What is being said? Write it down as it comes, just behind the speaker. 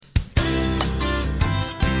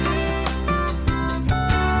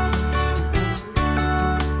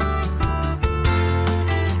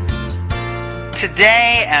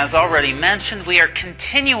Today, as already mentioned, we are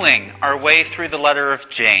continuing our way through the letter of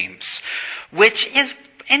James, which is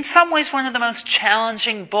in some ways one of the most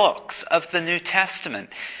challenging books of the New Testament.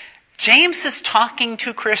 James is talking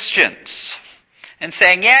to Christians and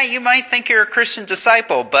saying, yeah, you might think you're a Christian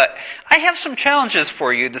disciple, but I have some challenges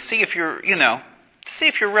for you to see if you're,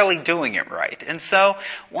 really doing it right. And so,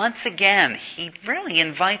 once again, he really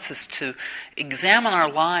invites us to examine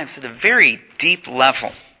our lives at a very deep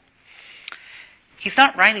level. He's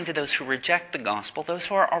not writing to those who reject the gospel, those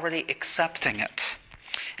who are already accepting it.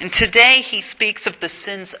 And today he speaks of the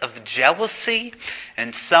sins of jealousy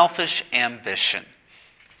and selfish ambition.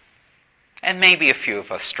 And maybe a few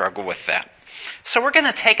of us struggle with that. So we're going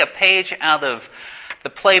to take a page out of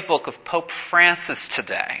the playbook of Pope Francis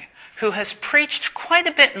today, who has preached quite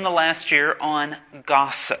a bit in the last year on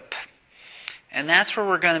gossip. And that's where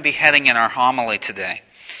we're going to be heading in our homily today.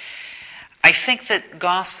 I think that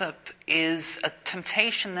gossip is a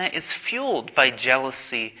temptation that is fueled by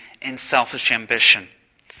jealousy and selfish ambition.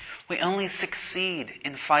 We only succeed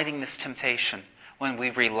in fighting this temptation when we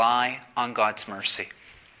rely on God's mercy.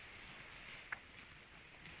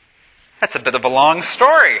 That's a bit of a long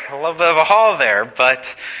story, a little bit of a haul there,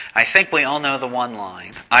 but I think we all know the one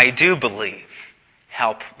line. I do believe,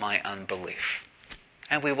 help my unbelief.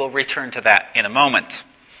 And we will return to that in a moment.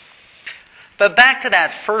 But back to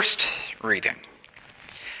that first reading.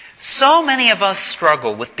 So many of us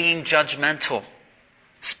struggle with being judgmental,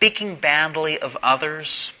 speaking badly of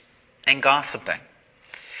others, and gossiping.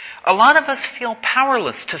 A lot of us feel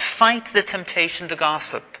powerless to fight the temptation to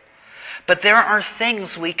gossip, but there are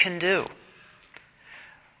things we can do.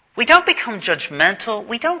 We don't become judgmental.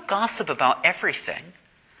 We don't gossip about everything.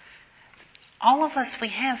 All of us, we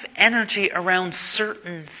have energy around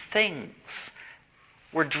certain things.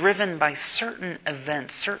 We're driven by certain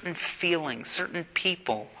events, certain feelings, certain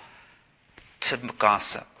people to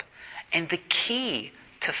gossip. And the key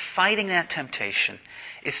to fighting that temptation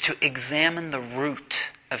is to examine the root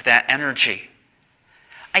of that energy.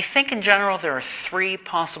 I think in general there are three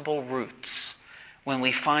possible routes when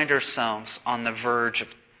we find ourselves on the verge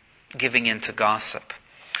of giving in to gossip.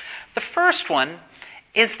 The first one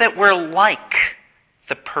is that we're like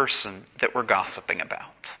the person that we're gossiping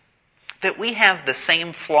about. That we have the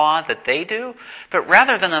same flaw that they do, but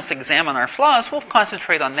rather than us examine our flaws, we'll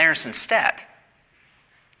concentrate on theirs instead.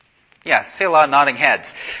 Yeah, see a lot of nodding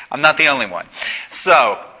heads. I'm not the only one.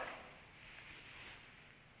 So,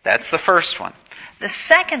 that's the first one. The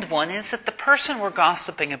second one is that the person we're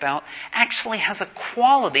gossiping about actually has a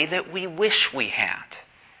quality that we wish we had.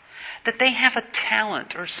 That they have a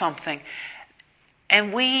talent or something,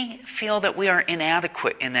 and we feel that we are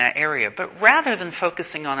inadequate in that area. But rather than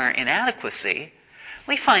focusing on our inadequacy,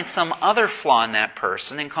 we find some other flaw in that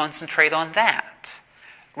person and concentrate on that,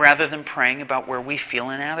 rather than praying about where we feel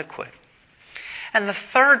inadequate. And the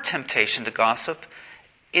third temptation to gossip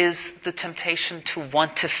is the temptation to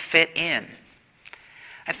want to fit in.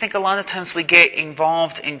 I think a lot of times we get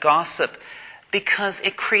involved in gossip because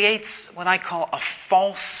it creates what I call a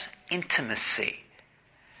false intimacy.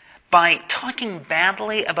 By talking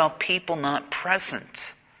badly about people not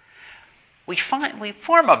present, we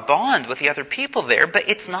form a bond with the other people there, but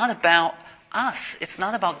it's not about us. It's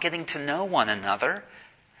not about getting to know one another.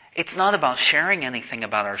 It's not about sharing anything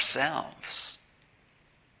about ourselves.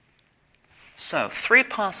 So, three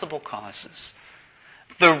possible causes.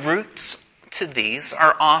 The roots to these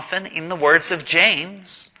are often, in the words of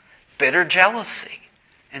James, bitter jealousy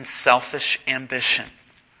and selfish ambition.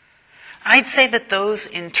 I'd say that those,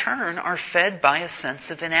 in turn, are fed by a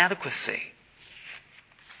sense of inadequacy.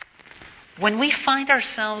 When we find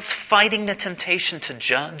ourselves fighting the temptation to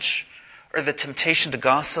judge or the temptation to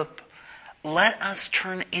gossip, let us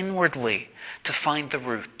turn inwardly to find the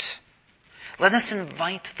root. Let us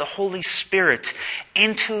invite the Holy Spirit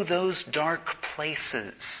into those dark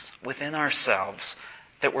places within ourselves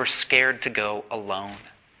that we're scared to go alone.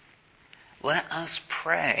 Let us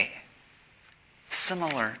pray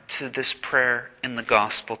similar to this prayer in the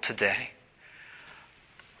gospel today.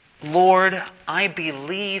 Lord, I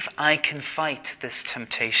believe I can fight this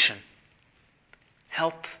temptation.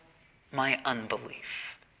 Help my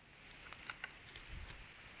unbelief.